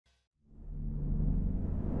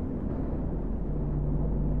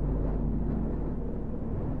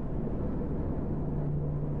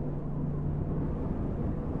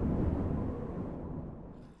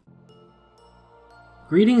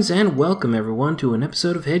Greetings and welcome everyone to an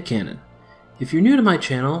episode of Headcanon. If you're new to my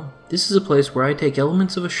channel, this is a place where I take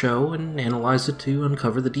elements of a show and analyze it to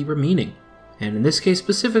uncover the deeper meaning. And in this case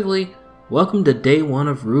specifically, welcome to day 1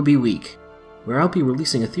 of RWBY Week, where I'll be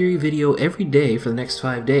releasing a theory video every day for the next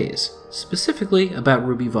 5 days, specifically about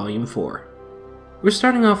RWBY Volume 4. We're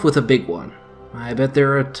starting off with a big one. I bet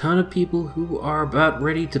there are a ton of people who are about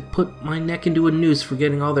ready to put my neck into a noose for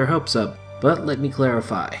getting all their hopes up, but let me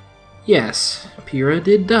clarify. Yes, Pyrrha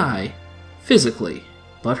did die, physically,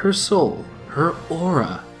 but her soul, her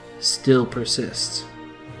aura, still persists.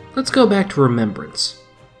 Let's go back to Remembrance.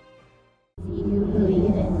 You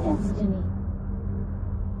believe in destiny?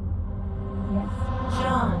 Yes,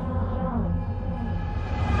 John.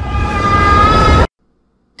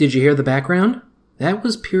 Did you hear the background? That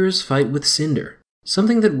was Pyrrha's fight with Cinder,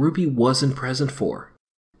 something that RWBY wasn't present for.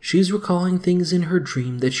 She's recalling things in her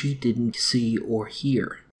dream that she didn't see or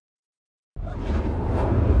hear.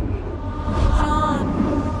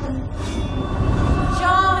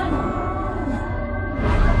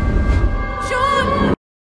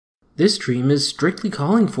 This dream is strictly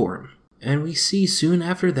calling for him, and we see soon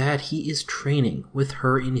after that he is training with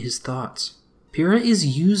her in his thoughts. Pyrrha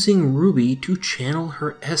is using RWBY to channel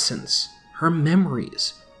her essence, her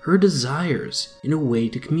memories, her desires in a way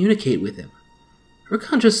to communicate with him. Her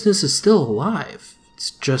consciousness is still alive, it's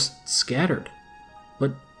just scattered.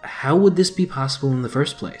 But how would this be possible in the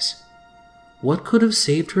first place? What could have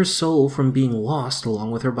saved her soul from being lost along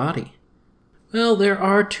with her body? Well, there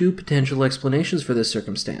are 2 potential explanations for this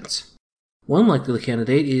circumstance. One likely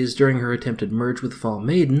candidate is during her attempted merge with Fall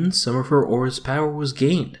Maiden, some of her aura's power was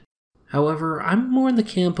gained. However, I'm more in the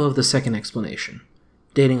camp of the second explanation,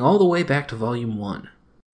 dating all the way back to Volume 1.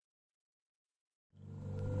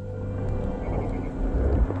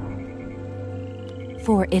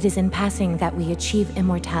 For it is in passing that we achieve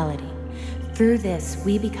immortality. Through this,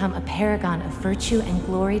 we become a paragon of virtue and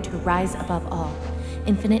glory to rise above all.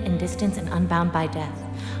 Infinite in distance and unbound by death,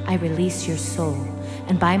 I release your soul,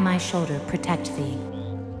 and by my shoulder protect thee.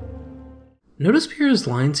 Notice Pyrrha's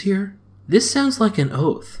lines here? This sounds like an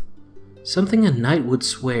oath. Something a knight would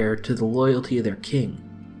swear to the loyalty of their king.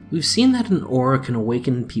 We've seen that an aura can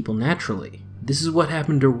awaken people naturally. This is what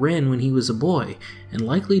happened to Ren when he was a boy, and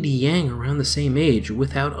likely to Yang around the same age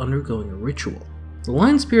without undergoing a ritual. The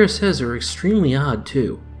lines Pyrrha says are extremely odd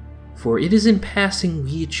too. For it is in passing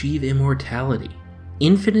we achieve immortality.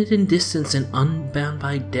 Infinite in distance and unbound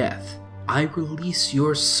by death, I release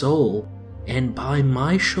your soul, and by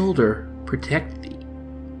my shoulder protect thee.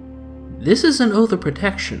 This is an oath of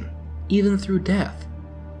protection, even through death.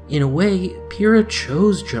 In a way, Pyrrha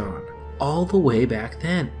chose John all the way back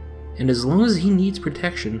then, and as long as he needs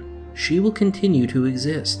protection, she will continue to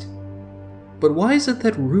exist. But why is it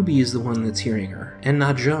that RWBY is the one that's hearing her, and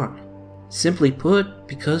not John? Simply put,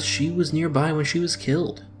 because she was nearby when she was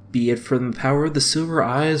killed. Be it from the power of the silver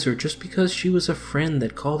eyes or just because she was a friend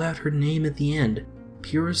that called out her name at the end,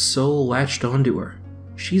 Pyrrha's soul latched onto her.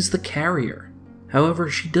 She's the carrier. However,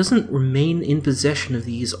 she doesn't remain in possession of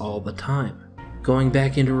these all the time. Going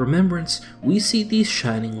back into Remembrance, we see these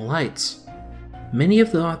shining lights. Many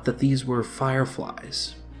have thought that these were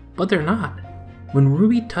fireflies, but they're not. When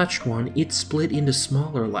RWBY touched one, it split into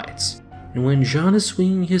smaller lights, and when Jean is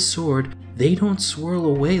swinging his sword, they don't swirl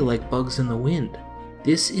away like bugs in the wind.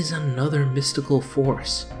 This is another mystical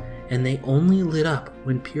force, and they only lit up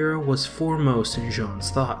when Pyrrha was foremost in Jean's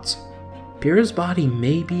thoughts. Pyrrha's body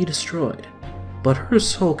may be destroyed, but her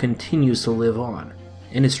soul continues to live on,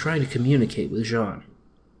 and is trying to communicate with Jean.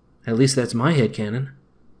 At least that's my headcanon.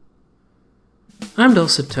 I'm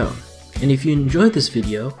Dulcet, and if you enjoyed this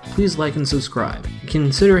video, please like and subscribe.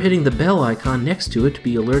 Consider hitting the bell icon next to it to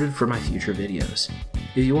be alerted for my future videos.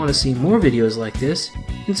 If you want to see more videos like this,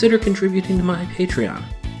 consider contributing to my Patreon.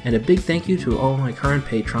 And a big thank you to all my current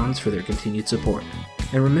patrons for their continued support.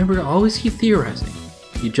 And remember to always keep theorizing.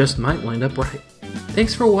 You just might wind up right.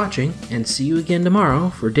 Thanks for watching, and see you again tomorrow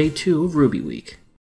for day 2 of RWBY Week.